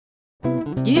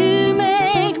You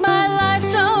make my life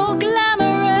so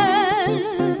glamorous.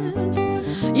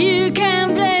 You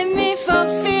can't blame me for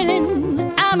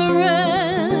feeling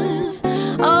amorous.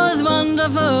 Oh, it's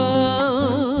wonderful,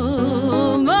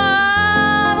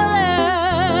 marvelous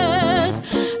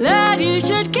that you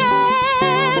should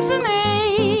care for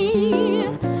me.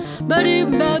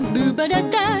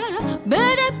 Ba-doo-ba-boo-ba-da-da,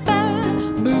 ba-da-ba,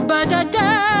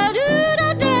 boo-ba-da-da,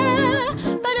 doo-da-da,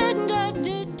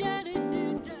 ba-da-da-da-da-da-da.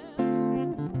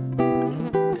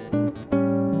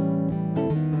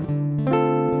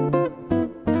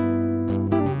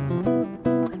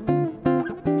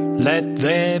 Let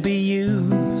there be you,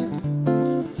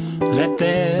 let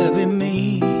there be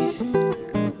me,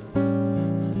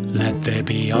 let there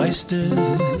be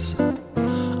oysters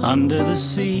under the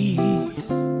sea.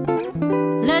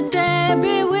 Let there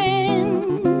be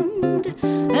wind,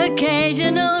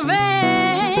 occasional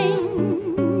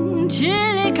rain,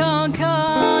 chili con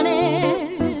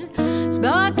carne,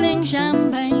 sparkling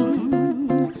champagne.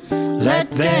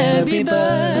 Let there be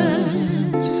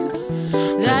birds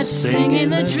that sing in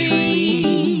the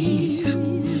trees,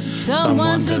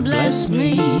 someone to bless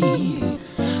me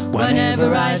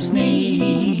whenever I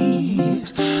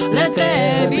sneeze. Let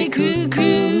there be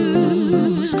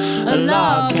cuckoos, a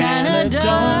lark and a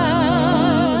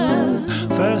dove.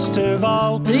 First of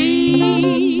all,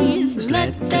 Please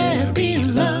let there be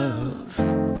love.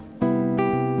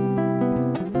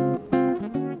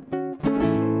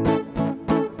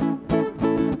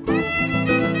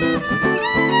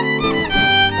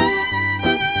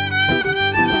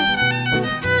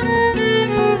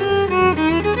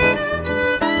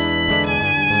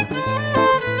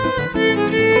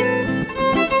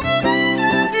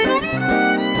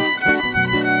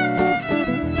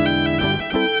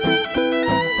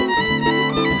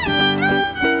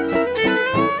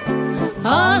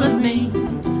 All of me,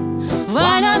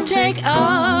 why not take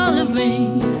all of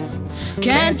me?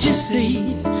 Can't you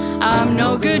see I'm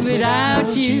no good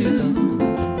without you?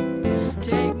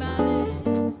 Take my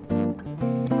hand.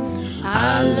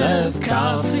 I love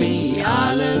coffee,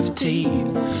 I love tea,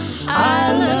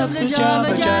 I love the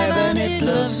Java Jive and it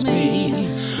loves me.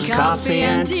 Coffee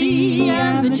and tea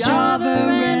and the Java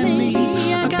and me.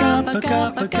 A cup, a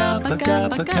cup, a cup, a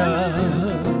cup, a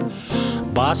cup.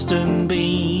 Boston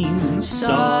beans,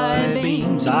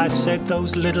 soybeans, I said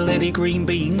those little itty green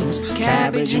beans,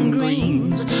 cabbage and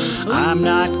greens. I'm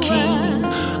not keen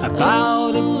about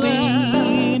a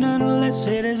bean unless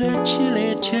it is a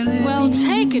chili. Well,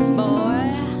 take it,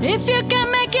 boy. If you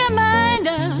can make your mind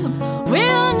up,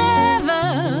 we'll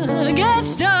never get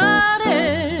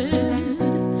started.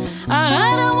 And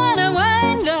I don't want to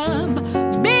wind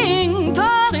up being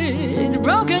parted,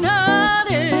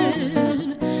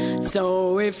 broken-hearted.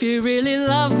 So if you really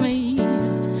love me,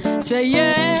 say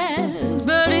yes.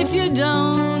 But if you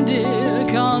don't, dear,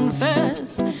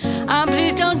 confess. And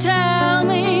please don't tell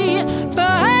me,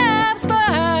 perhaps,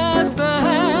 perhaps,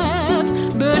 perhaps.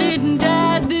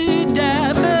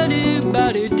 Ba-dee-da-doo-da,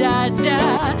 ba-doo-ba-doo-da-da,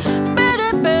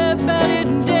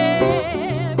 ba-doo-ba-ba-doo-da.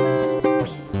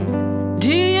 Do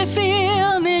you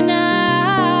feel me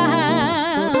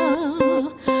now?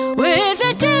 With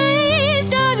the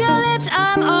taste of your lips,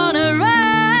 I'm on a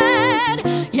ride.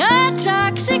 You're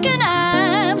toxic and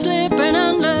I'm slipping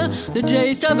under the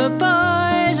taste of a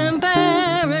poison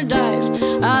paradise.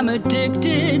 I'm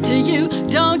addicted to you,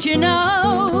 don't you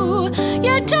know?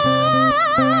 You're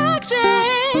toxic,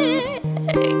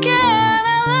 and I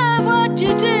love what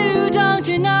you do, don't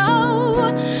you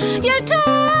know? You're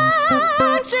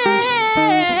toxic,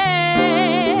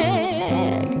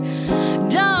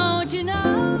 don't you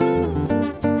know?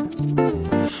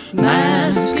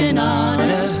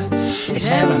 Mascanada, it's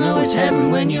heaven, oh it's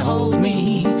heaven when you hold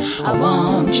me. I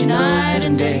want you night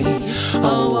and day,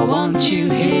 oh I want you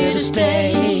here to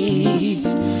stay.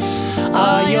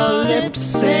 Are your lips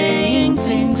saying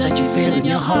things that you feel in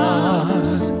your heart?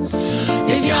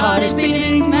 If your heart is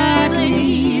beating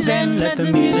madly, then let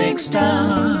the music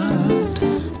start.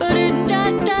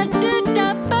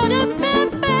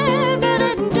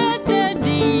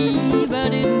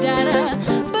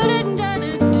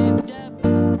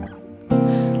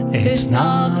 It's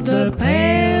not the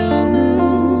pale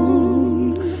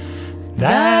moon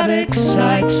that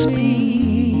excites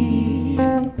me,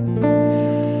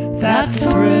 that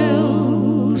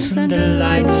thrills and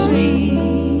delights me.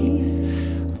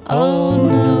 Oh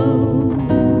no,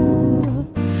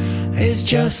 it's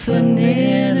just the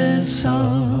nearness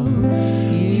of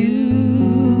you.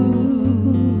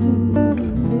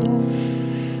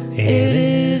 It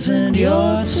isn't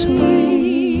your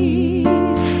sweet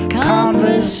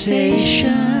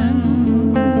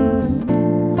conversation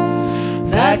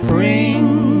that that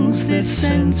brings this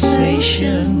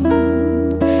sensation.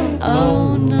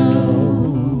 Oh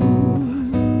no,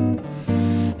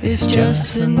 it's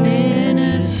just the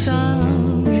nearness of